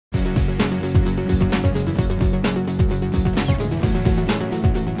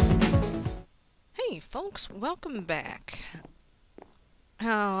folks, welcome back.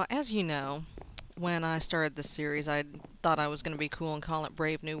 As you know, when I started this series, I thought I was going to be cool and call it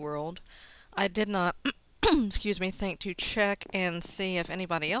Brave New World. I did not, excuse me, think to check and see if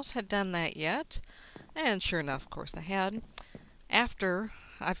anybody else had done that yet. And sure enough, of course, they had.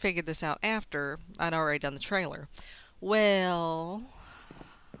 I figured this out after I'd already done the trailer. Well,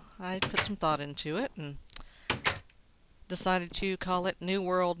 I put some thought into it and decided to call it New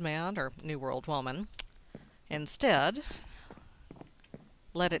World Man or New World Woman. Instead,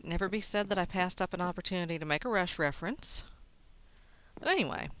 let it never be said that I passed up an opportunity to make a Rush reference. But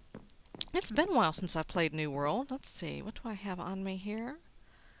anyway, it's been a while since I played New World. Let's see, what do I have on me here?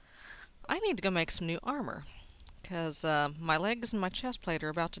 I need to go make some new armor, because my legs and my chest plate are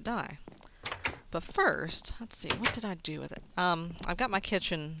about to die. But first, let's see, what did I do with it? I've got my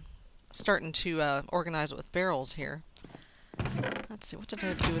kitchen starting to organize it with barrels here. Let's see, what did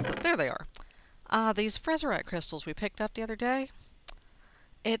I do with it? There they are. These Frezarite crystals we picked up the other day.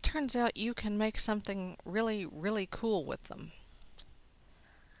 It turns out you can make something really, really cool with them.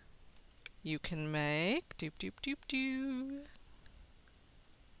 You can make doop doop doop doo.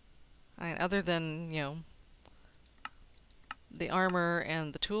 Other than, you know, the armor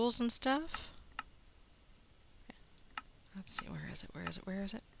and the tools and stuff. Let's see, where is it? Where is it? Where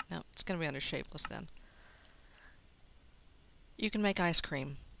is it? No, it's going to be under shapeless then. You can make ice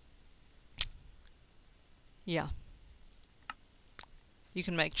cream. Yeah. You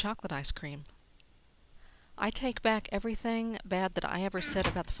can make chocolate ice cream. I take back everything bad that I ever said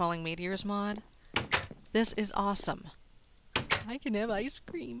about the Falling Meteors mod. This is awesome. I can have ice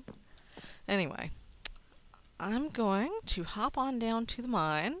cream. Anyway, I'm going to hop on down to the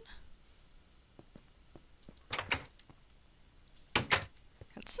mine.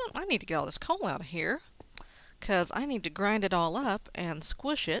 And I need to get all this coal out of here, because I need to grind it all up and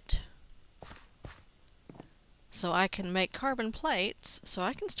squish it so I can make carbon plates so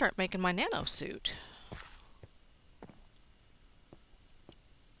I can start making my nano suit.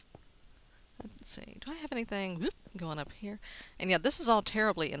 Let's see, do I have anything going up here? And yeah, this is all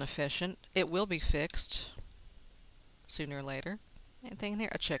terribly inefficient. It will be fixed sooner or later. Anything in here?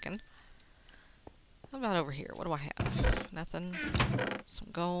 A chicken. How about over here? What do I have? Nothing. Some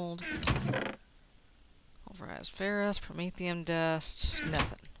gold. Pulverized ferrous, promethium dust.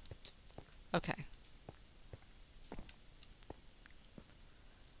 Nothing. Okay.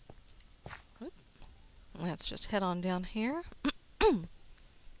 Let's just head on down here.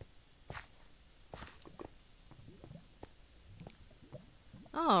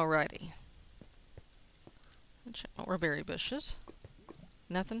 Alrighty. Check my berry bushes.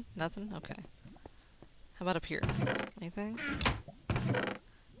 Nothing? Nothing? Okay. How about up here? Anything?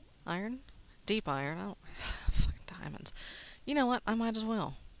 Iron? Deep iron? Oh, fucking diamonds. You know what? I might as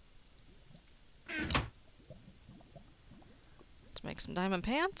well. Let's make some diamond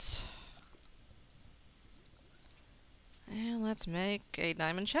pants. And let's make a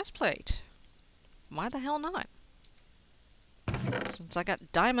diamond chest plate. Why the hell not? Since I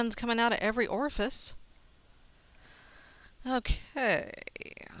got diamonds coming out of every orifice. Okay.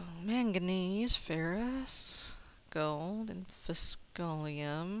 Manganese, ferrous, gold, and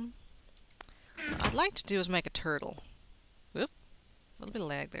fuscolium. What I'd like to do is make a turtle. Whoop. A little bit of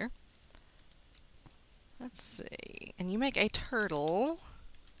lag there. Let's see. And you make a turtle.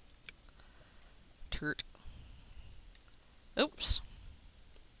 Oops.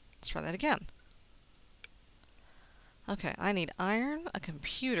 Let's try that again. Okay, I need iron, a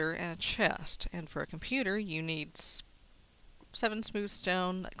computer, and a chest. And for a computer, you need 7 smooth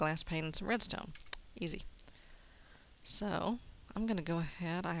stone, a glass pane, and some redstone. Easy. So, I'm going to go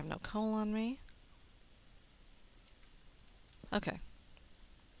ahead. I have no coal on me. Okay.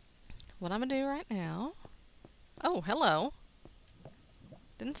 What I'm going to do right now... Oh, hello.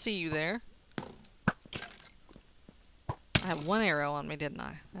 Didn't see you there. I have 1 arrow on me, didn't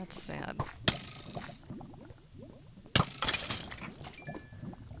I? That's sad.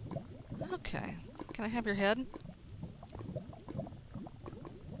 Okay. Can I have your head?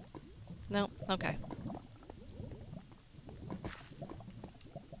 No? Okay.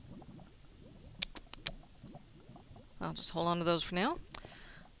 I'll just hold on to those for now.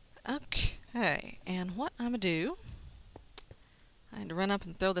 Okay. And what I'm going to do... I need to run up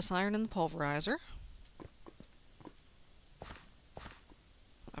and throw this iron in the pulverizer.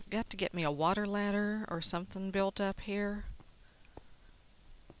 I've got to get me a water ladder or something built up here.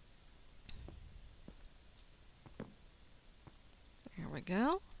 There we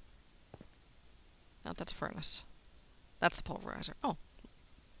go. Oh, that's a furnace. That's the pulverizer. Oh.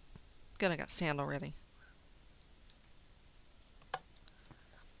 Good, I got sand already.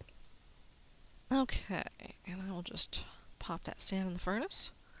 Okay, and I will just pop that sand in the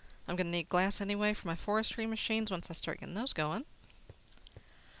furnace. I'm going to need glass anyway for my forestry machines once I start getting those going.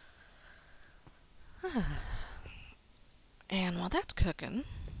 And while that's cooking,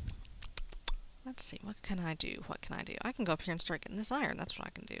 let's see, what can I do? What can I do? I can go up here and start getting this iron. That's what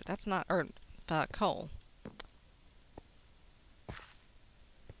I can do. That's not, or coal.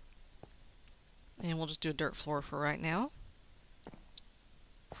 And we'll just do a dirt floor for right now.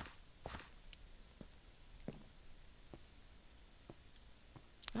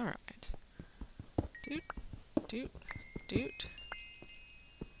 Alright. Doot, doot, doot.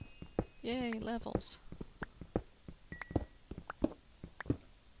 Yay, levels.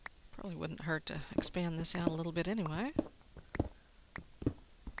 Probably wouldn't hurt to expand this out a little bit anyway.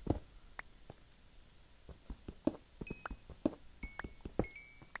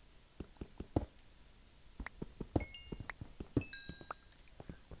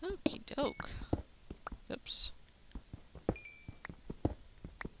 Okie doke. Oops.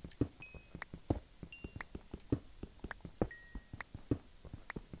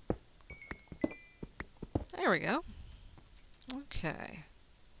 There we go. Okay.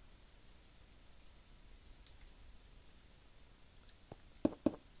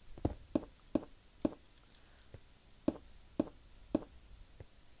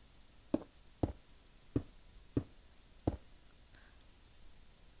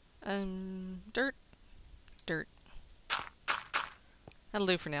 Dirt. Dirt. That'll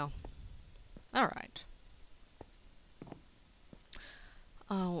do for now. Alright.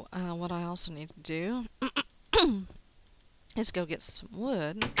 Oh, what I also need to do is go get some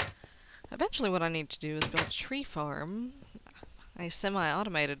wood. Eventually what I need to do is build a tree farm. A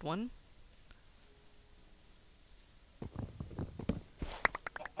semi-automated one.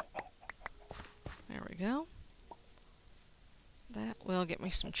 There we go. That will get me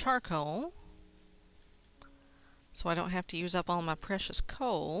some charcoal, so I don't have to use up all my precious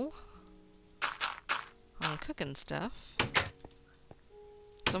coal on cooking stuff.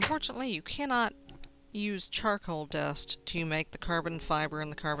 So unfortunately you cannot use charcoal dust to make the carbon fiber and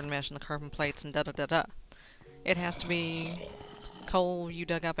the carbon mesh and the carbon plates and da-da-da-da. It has to be coal you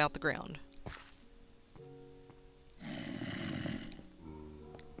dug up out the ground.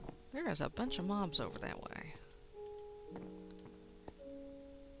 There is a bunch of mobs over that way.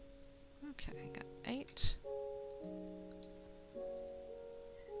 Okay, got 8.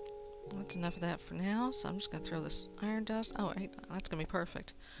 That's enough of that for now, so I'm just going to throw this iron dust. Oh, 8. That's going to be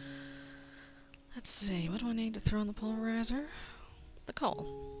perfect. Let's see, what do I need to throw in the pulverizer? The coal.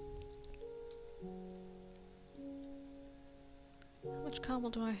 How much cobble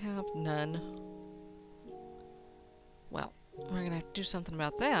do I have? None. Well, we're going to have to do something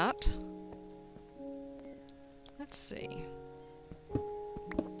about that. Let's see.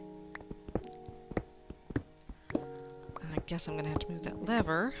 I guess I'm going to have to move that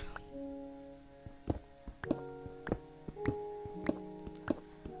lever.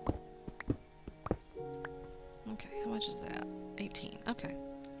 Okay, how much is that? 18. Okay.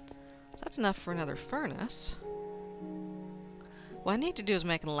 So that's enough for another furnace. What I need to do is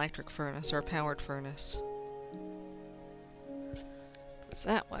make an electric furnace or a powered furnace. So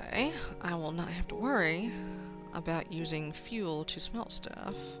that way, I will not have to worry about using fuel to smelt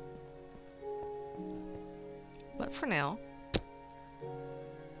stuff. But for now,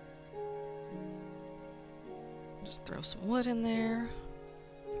 just throw some wood in there.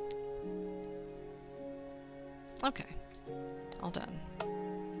 Okay, all done.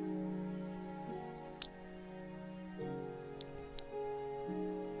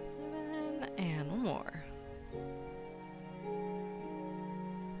 And one more.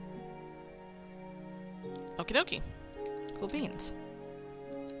 Okie dokie. Cool beans.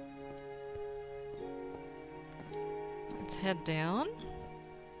 Let's head down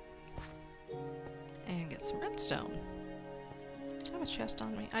and get some redstone. Do I have a chest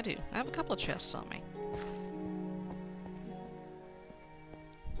on me? I do. I have a couple of chests on me.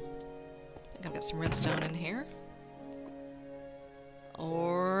 I think I've got some redstone in here.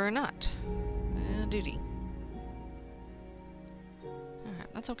 Or not. Duty.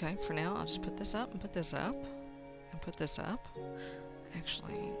 Alright, that's okay. For now, I'll just put this up and put this up. And put this up.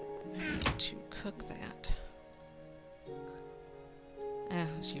 Actually, I need to cook that.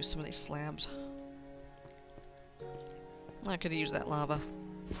 Let's use some of these slabs. I could have used that lava.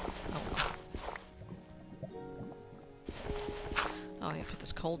 Oh well. Oh, yeah, put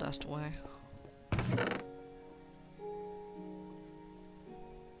this coal dust away.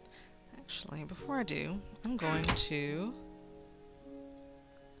 Actually, before I do, I'm going to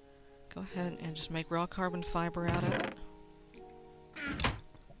go ahead and just make raw carbon fiber out of it.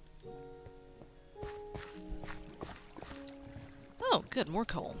 Good, more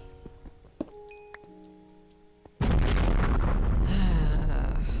coal.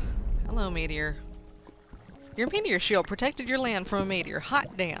 Hello, meteor. Your meteor shield protected your land from a meteor.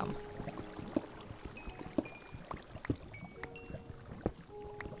 Hot damn.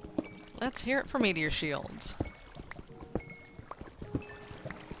 Let's hear it for meteor shields.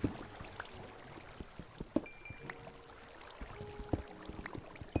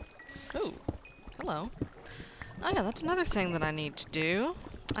 Ooh, hello. Oh yeah, that's another thing that I need to do.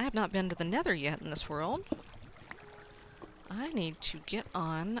 I have not been to the Nether yet in this world. I need to get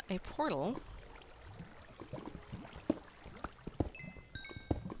on a portal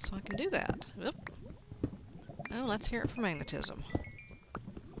so I can do that. Oop. Oh, let's hear it for magnetism.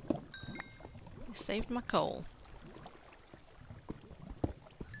 I saved my coal.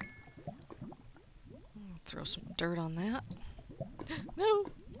 Throw some dirt on that. No!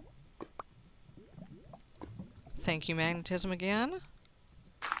 Thank you, magnetism again.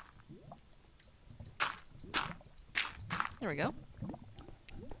 There we go.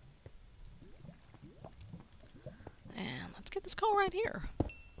 And let's get this coal right here.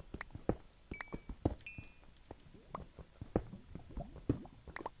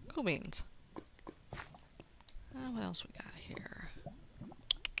 Cool beans. What else we got here?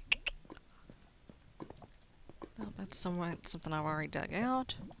 Oh, that's something I've already dug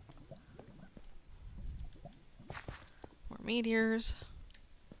out. More meteors.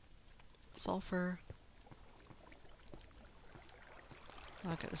 Sulfur.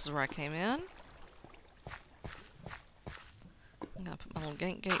 Okay, this is where I came in. I'm gonna put my little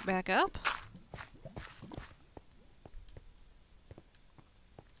gate back up.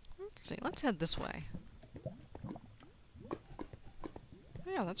 Let's see, let's head this way.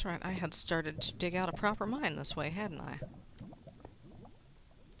 Yeah, that's right. I had started to dig out a proper mine this way, hadn't I?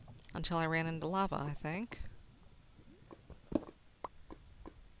 Until I ran into lava, I think.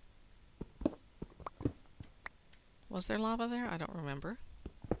 Was there lava there? I don't remember.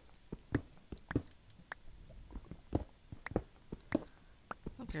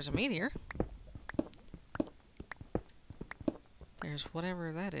 Oh, there's a meteor. There's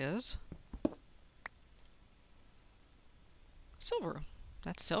whatever that is. Silver.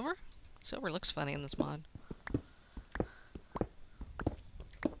 That's silver? Silver looks funny in this mod.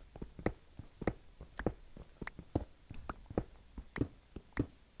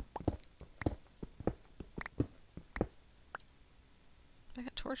 I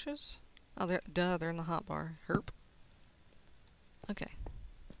got torches? Oh, they're in the hotbar. Herp. Okay.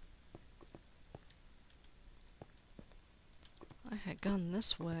 I had gone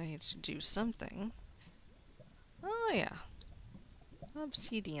this way to do something. Oh, yeah.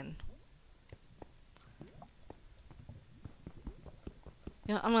 Obsidian.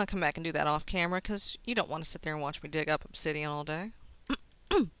 Yeah, I'm gonna come back and do that off camera, because you don't want to sit there and watch me dig up obsidian all day.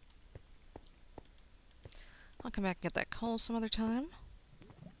 I'll come back and get that coal some other time.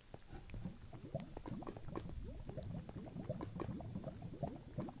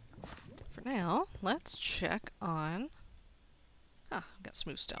 For now, let's check on... Ah, I've got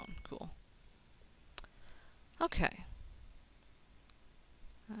smooth stone. Cool. Okay.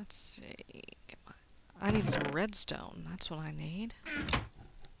 Let's see. I need some redstone. That's what I need.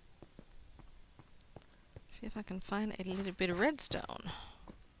 See if I can find a little bit of redstone.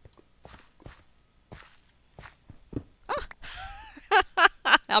 Ah!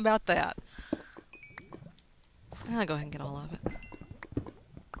 How about that? I'll go ahead and get all of it.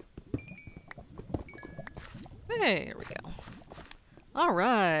 Hey, there we go.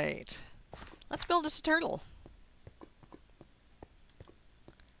 Alright. Let's build us a turtle.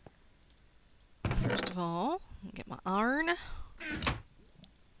 First of all, get my iron. I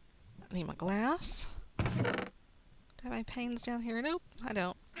need my glass. Do I have any panes down here? Nope, I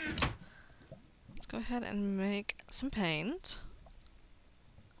don't. Let's go ahead and make some panes.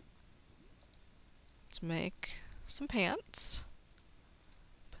 Let's make some pants.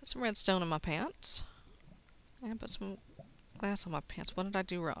 Put some redstone in my pants. And put some glass on my pants. What did I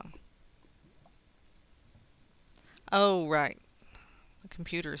do wrong? Oh, right. The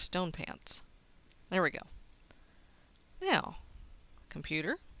computer is stone pants. There we go. Now,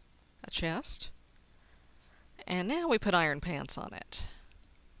 computer, a chest, and now we put iron pants on it.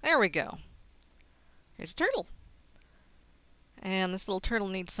 There we go. Here's a turtle. And this little turtle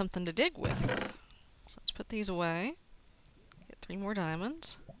needs something to dig with. So let's put these away. Get 3 more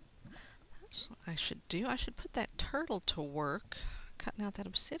diamonds. That's what I should do. I should put that turtle to work cutting out that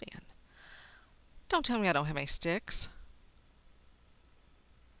obsidian. Don't tell me I don't have any sticks.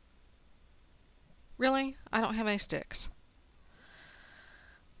 Really? I don't have any sticks.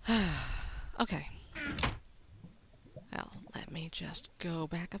 Okay. Well, let Let me just go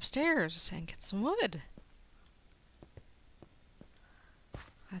back upstairs and get some wood.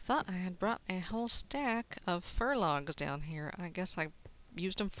 I thought I had brought a whole stack of fir logs down here. I guess I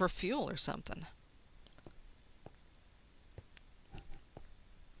used them for fuel or something.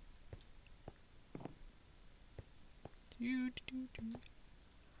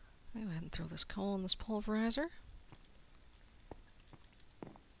 I'll go ahead and throw this coal in this pulverizer.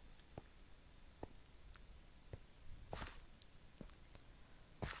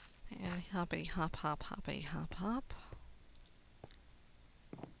 And hoppity hop hop hoppity hop hop.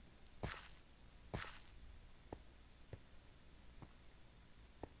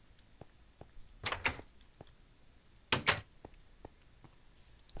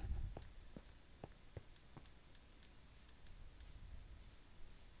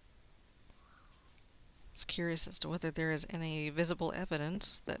 Curious as to whether there is any visible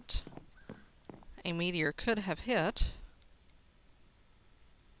evidence that a meteor could have hit.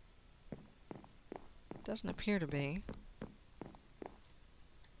 Doesn't appear to be.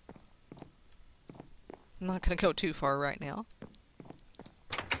 I'm not going to go too far right now.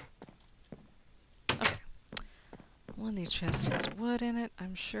 Okay. One of these chests has wood in it,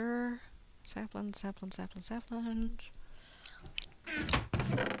 I'm sure. Sapling, sapling, sapling, sapling.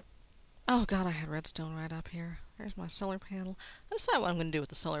 Oh god, I had redstone right up here. There's my solar panel. I decided what I'm going to do with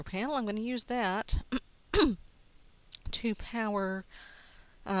the solar panel. I'm going to use that to power,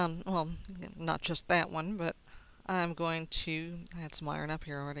 well, not just that one, but I'm going to, I had some iron up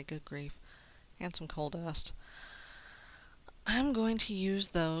here already, good grief, and some coal dust. I'm going to use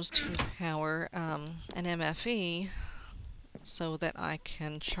those to power an MFE so that I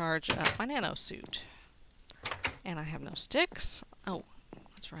can charge up my nano suit. And I have no sticks. Oh.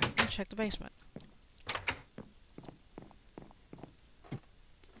 That's right. Let's check the basement.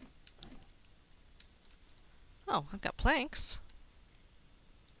 Oh, I've got planks.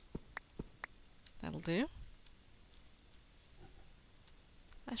 That'll do.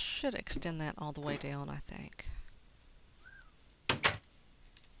 I should extend that all the way down, I think.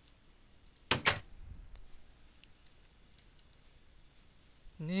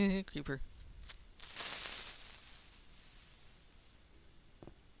 Creeper.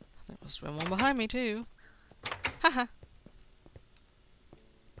 There was swim one behind me, too. Haha.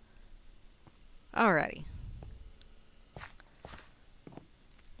 Alrighty. I'm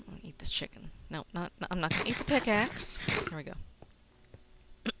gonna eat this chicken. No, I'm not gonna eat the pickaxe. There we go.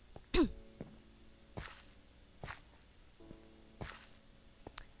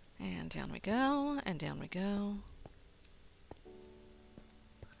 And down we go, and down we go.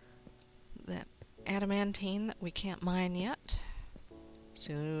 That adamantine that we can't mine yet.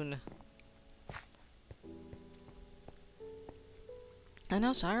 Soon. I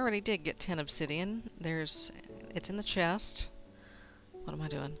know, so I already did get 10 obsidian. It's in the chest. What am I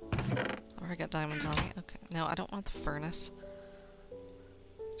doing? I already got diamonds on me. Okay, no, I don't want the furnace.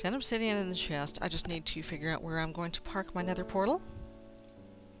 10 obsidian in the chest. I just need to figure out where I'm going to park my nether portal.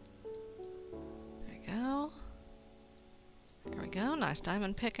 There we go. There we go. Nice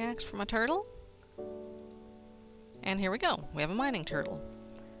diamond pickaxe for my turtle. And here we go. We have a mining turtle.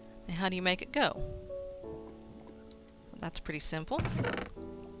 Now, how do you make it go? That's pretty simple.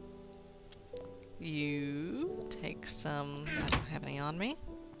 You take some... I don't have any on me.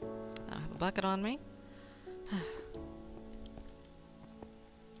 I don't have a bucket on me. I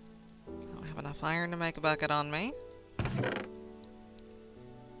don't have enough iron to make a bucket on me.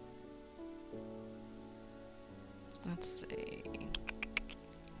 Let's see...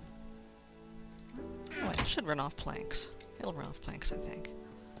 Oh, it should run off planks. It'll run off planks, I think.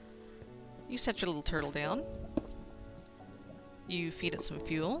 You set your little turtle down. You feed it some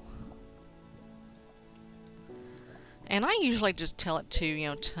fuel. And I usually just tell it to, you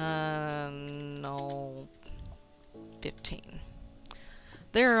know, tunnel 15.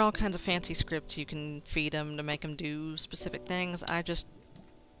 There are all kinds of fancy scripts you can feed them to make them do specific things. I just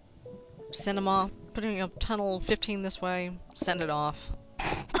send them off, putting a tunnel 15 this way, send it off.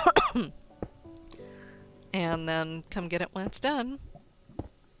 And then come get it when it's done.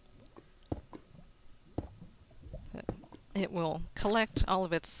 It will collect all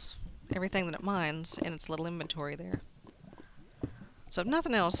of everything that it mines in its little inventory there. So if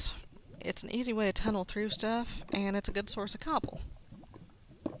nothing else, it's an easy way to tunnel through stuff, and it's a good source of cobble.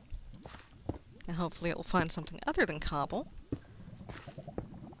 And hopefully it will find something other than cobble.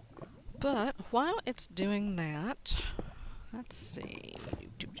 But while it's doing that, let's see.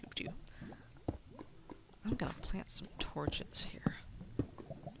 I'm gonna plant some torches here.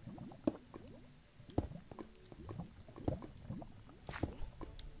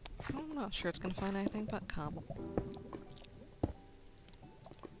 I'm not sure it's gonna find anything but cobble.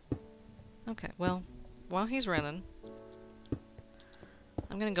 Okay, well, while he's running,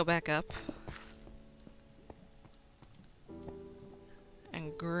 I'm gonna go back up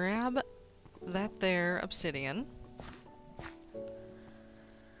and grab that there obsidian.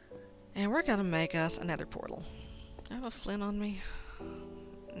 And we're gonna make us another portal. Do I have a flint on me?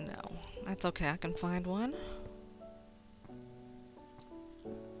 No. That's okay, I can find one.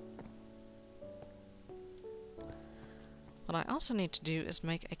 What I also need to do is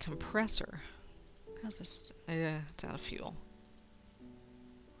make a compressor. How's this? It's out of fuel.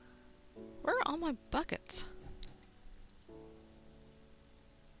 Where are all my buckets?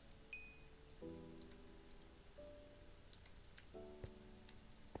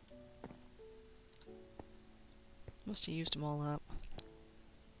 Must have used them all up.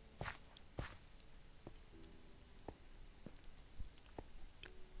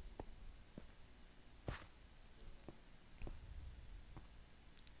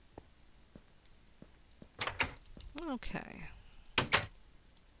 Okay.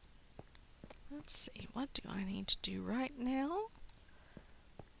 Let's see, what do I need to do right now?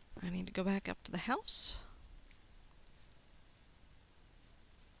 I need to go back up to the house.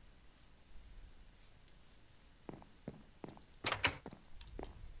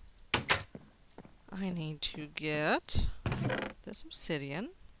 I need to get this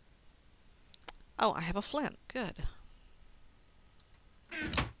obsidian. Oh, I have a flint. Good.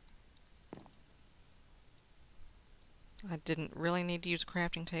 I didn't really need to use a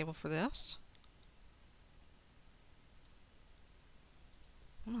crafting table for this.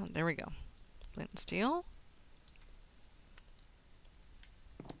 Come on, there we go. Flint and steel.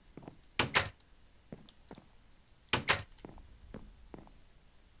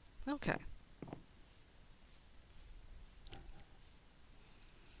 Okay.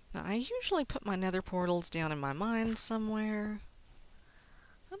 Now, I usually put my nether portals down in my mind somewhere.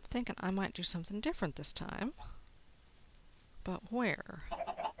 I'm thinking I might do something different this time. But where?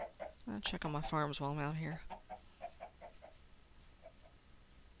 I'll check on my farms while I'm out here.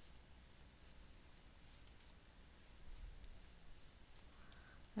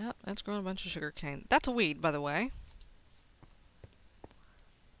 Yep, that's growing a bunch of sugar cane. That's a weed, by the way.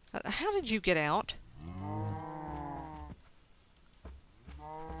 How did you get out?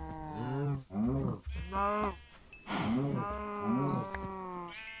 I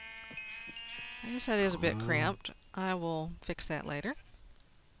guess that is a bit cramped. I will fix that later.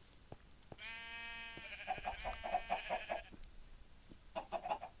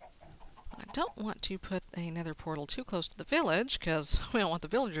 I don't want to put a nether portal too close to the village, because we don't want the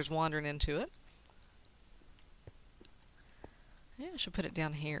villagers wandering into it. Yeah, I should put it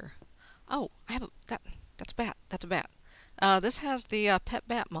down here. Oh, I have a... That's a bat. That's a bat. This has the pet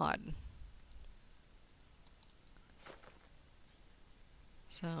bat mod.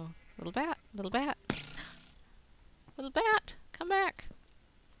 So, little bat, little bat. Little bat, come back.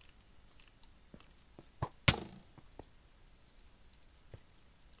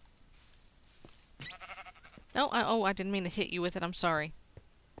 No, I didn't mean to hit you with it. I'm sorry.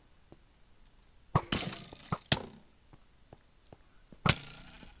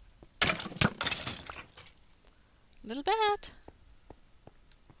 Little bat.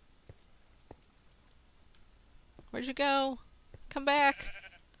 Where'd you go? Come back.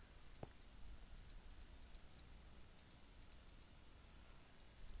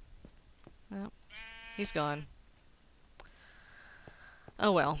 Oh, he's gone.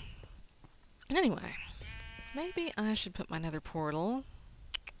 Oh well. Anyway, maybe I should put my nether portal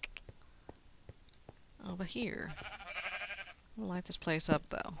over here. I'll light this place up,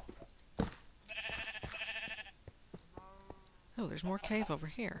 though. Oh, there's more cave over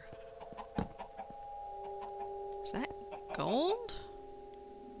here. Is that gold?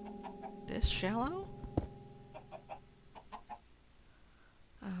 This shallow?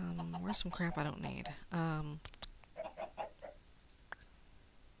 Where's some crap I don't need?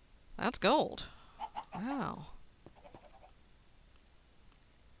 That's gold. Wow.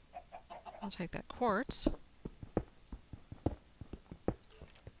 I'll take that quartz.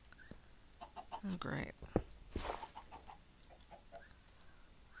 Oh, great.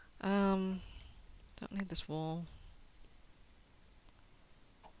 Don't need this wool.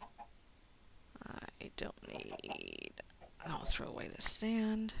 I don't need... I'll throw away this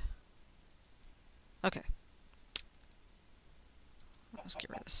sand. Okay. Let's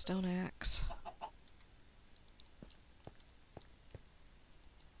get rid of the stone axe.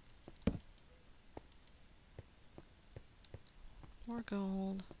 More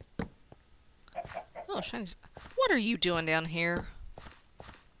gold. Oh, shiny. What are you doing down here?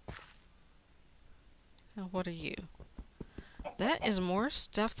 Now, what are you? That is more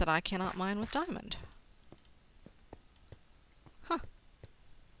stuff that I cannot mine with diamond. Huh.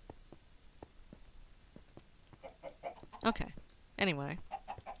 Okay. Anyway.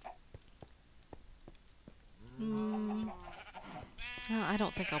 No, I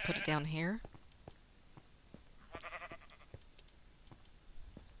don't think I'll put it down here.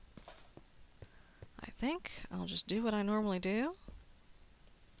 I think I'll just do what I normally do.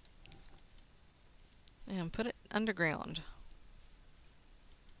 And put it underground.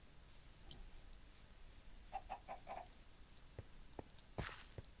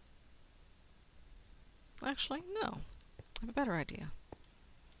 Actually, no. I have a better idea.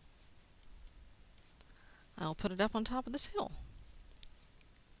 I'll put it up on top of this hill.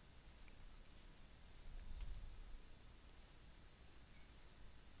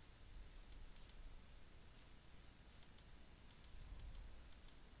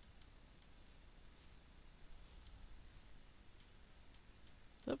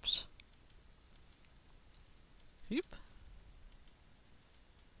 Oops. Yep.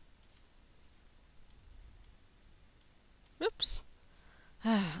 Oops.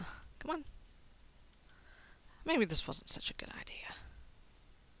 Come on. Maybe this wasn't such a good idea.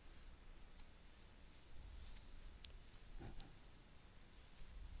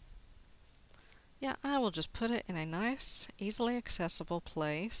 Yeah, I will just put it in a nice, easily accessible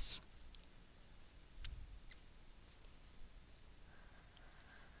place.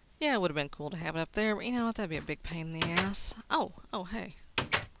 Yeah, it would have been cool to have it up there, but you know what? That'd be a big pain in the ass. Oh, hey.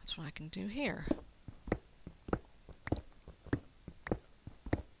 That's what I can do here.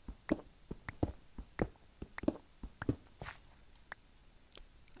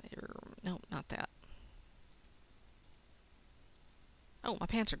 No, not that. Oh, my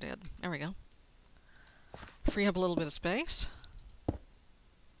pants are dead. There we go. Free up a little bit of space.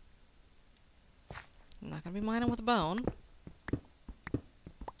 I'm not going to be mining with a bone.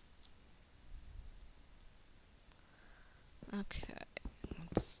 Okay,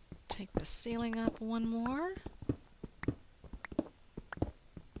 let's take the ceiling up one more.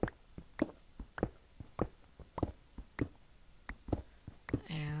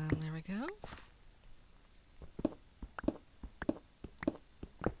 And there we go.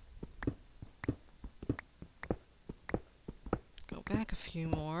 Go back a few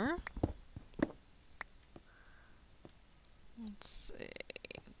more. Let's see.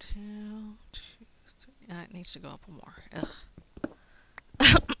 2, 3. It needs to go up one more. Ugh.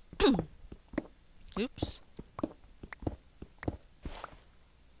 Oops.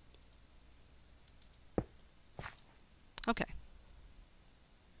 Okay.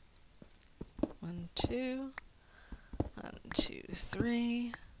 1, 2. 1, 2,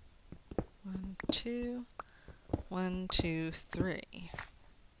 3. 1, 2. 1, 2, 3.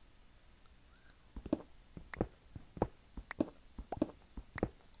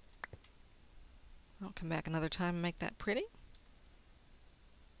 I'll come back another time and make that pretty.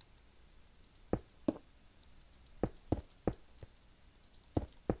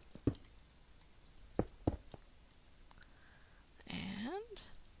 And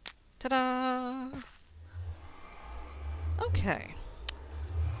ta-da! Okay.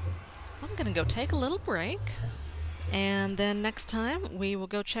 I'm gonna go take a little break, and then next time we will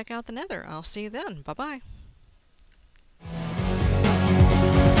go check out the Nether. I'll see you then. Bye-bye.